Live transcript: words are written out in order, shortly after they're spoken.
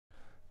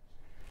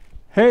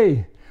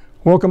Hey,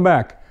 welcome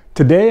back.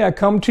 Today I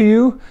come to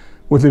you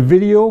with a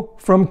video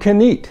from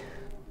Kanit.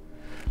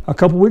 A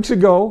couple weeks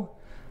ago,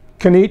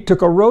 Kanit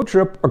took a road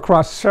trip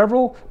across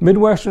several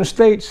Midwestern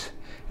states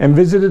and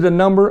visited a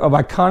number of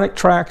iconic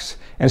tracks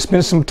and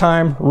spent some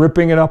time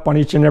ripping it up on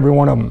each and every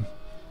one of them.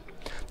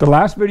 The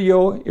last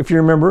video, if you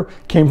remember,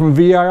 came from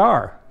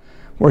VIR,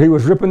 where he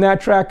was ripping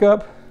that track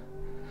up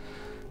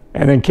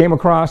and then came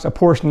across a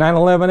Porsche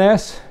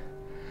 911S,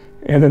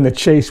 and then the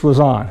chase was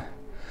on.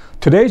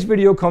 Today's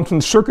video comes from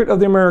the Circuit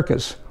of the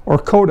Americas, or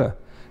COTA,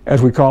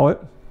 as we call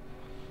it.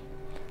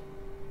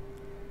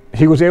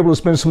 He was able to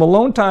spend some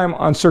alone time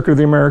on Circuit of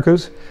the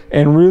Americas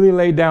and really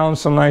lay down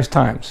some nice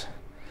times.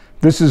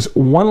 This is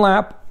one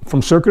lap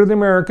from Circuit of the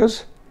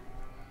Americas,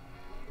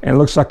 and it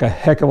looks like a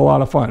heck of a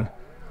lot of fun.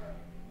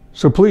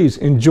 So please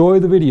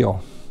enjoy the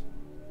video.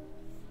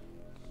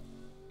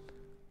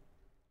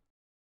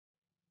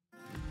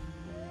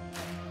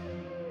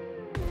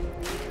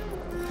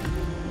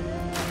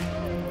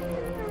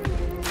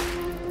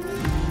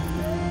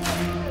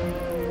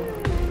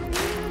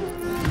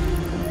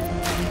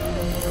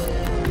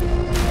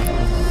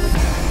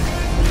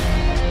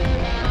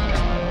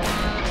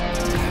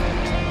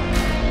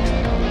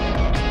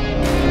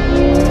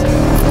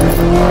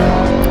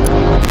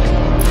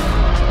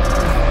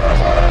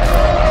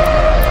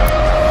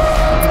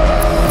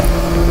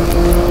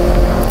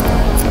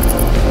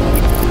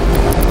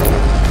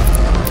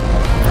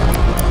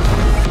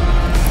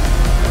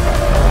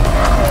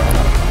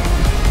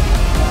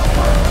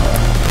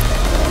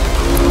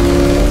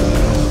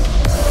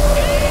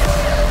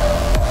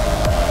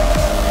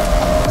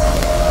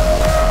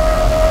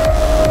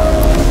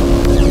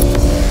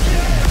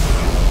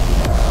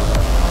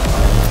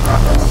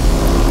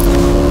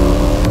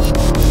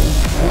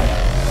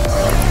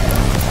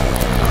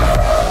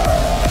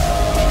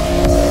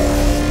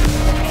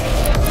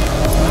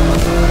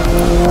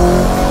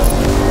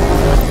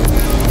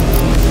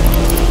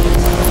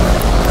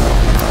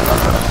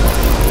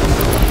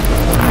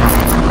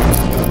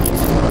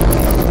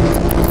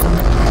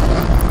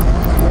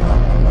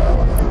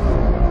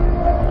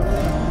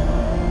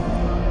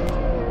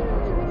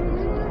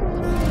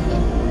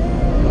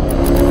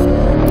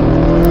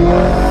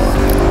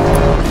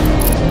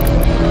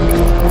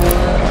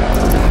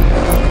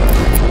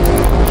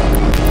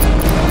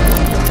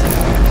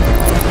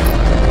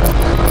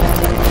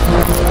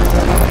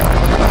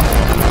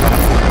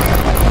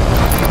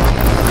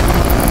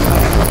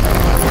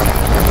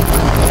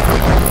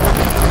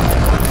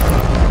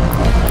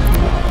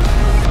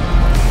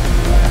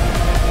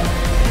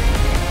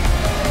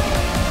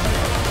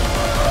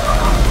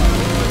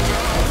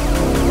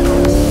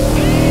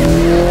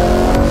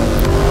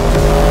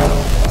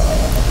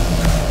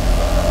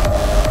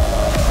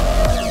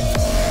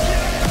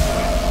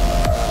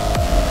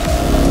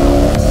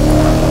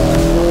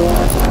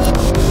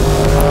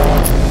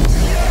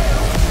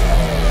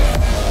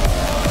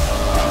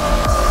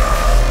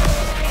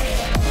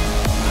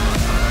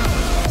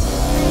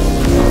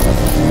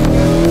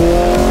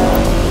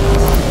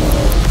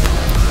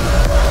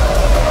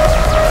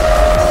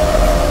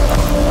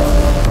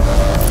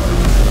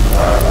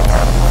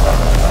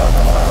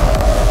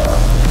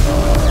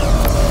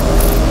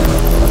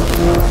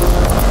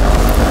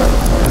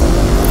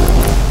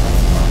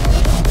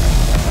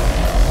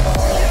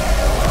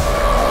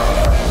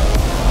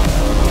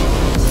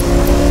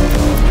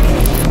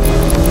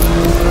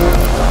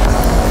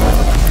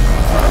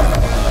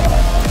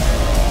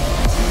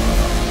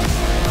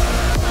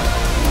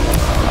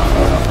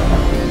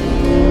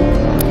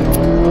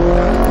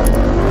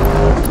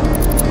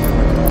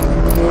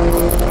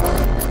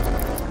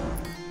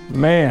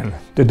 Man,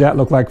 did that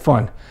look like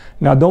fun.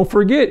 Now don't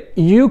forget,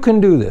 you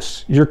can do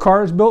this. Your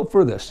car is built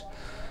for this.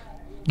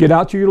 Get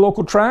out to your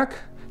local track,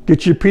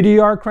 get your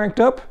PDR cranked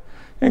up,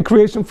 and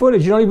create some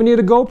footage. You don't even need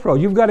a GoPro.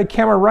 You've got a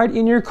camera right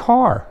in your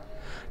car.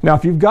 Now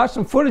if you've got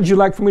some footage you'd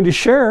like for me to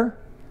share,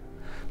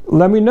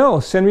 let me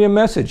know. Send me a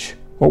message.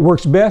 What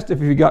works best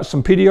if you've got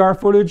some PDR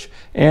footage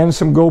and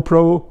some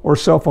GoPro or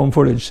cell phone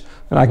footage,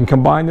 and I can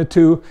combine the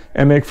two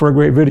and make for a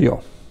great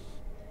video.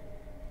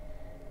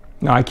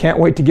 Now I can't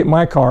wait to get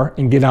my car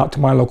and get out to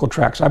my local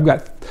tracks. I've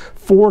got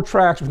 4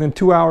 tracks within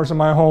 2 hours of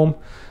my home.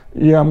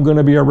 Yeah, I'm going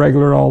to be a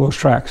regular at all those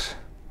tracks.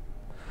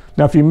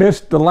 Now if you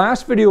missed the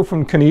last video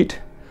from Kanit,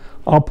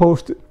 I'll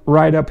post it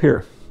right up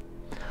here.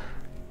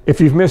 If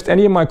you've missed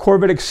any of my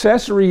Corvette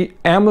accessory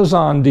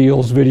Amazon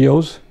deals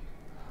videos,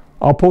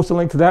 I'll post a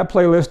link to that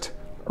playlist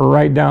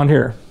right down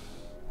here.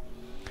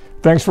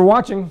 Thanks for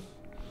watching.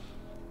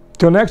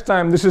 Till next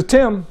time, this is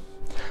Tim.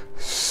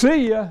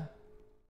 See ya.